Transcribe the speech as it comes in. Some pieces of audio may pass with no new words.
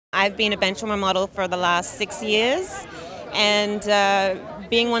I've been a benchwarmer model for the last 6 years, and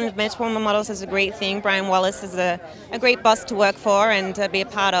being one of the benchwarmer models is a great thing. Brian Wallos is a great boss to work for and be a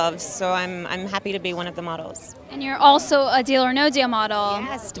part of, so I'm happy to be one of the models. And you're also a Deal or No Deal model.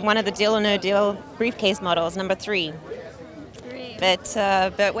 Yes, one of the Deal or No Deal briefcase models, number 3. But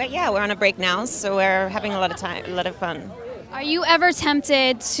we're on a break now, so we're having a lot of fun. Are you ever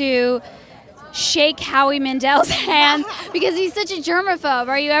tempted to shake Howie Mandel's hand because he's such a germaphobe?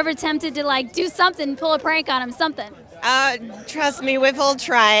 Are you ever tempted to do something, pull a prank on him, something? Trust me, we've all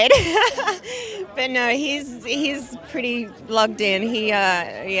tried. But no, he's pretty logged in.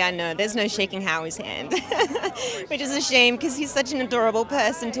 There's no shaking Howie's hand, which is a shame because he's such an adorable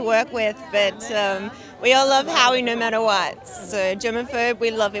person to work with. But we all love Howie no matter what. So germaphobe,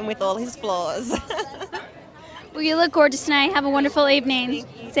 we love him with all his flaws. Well, you look gorgeous tonight. Have a wonderful evening.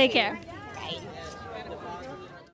 Take care.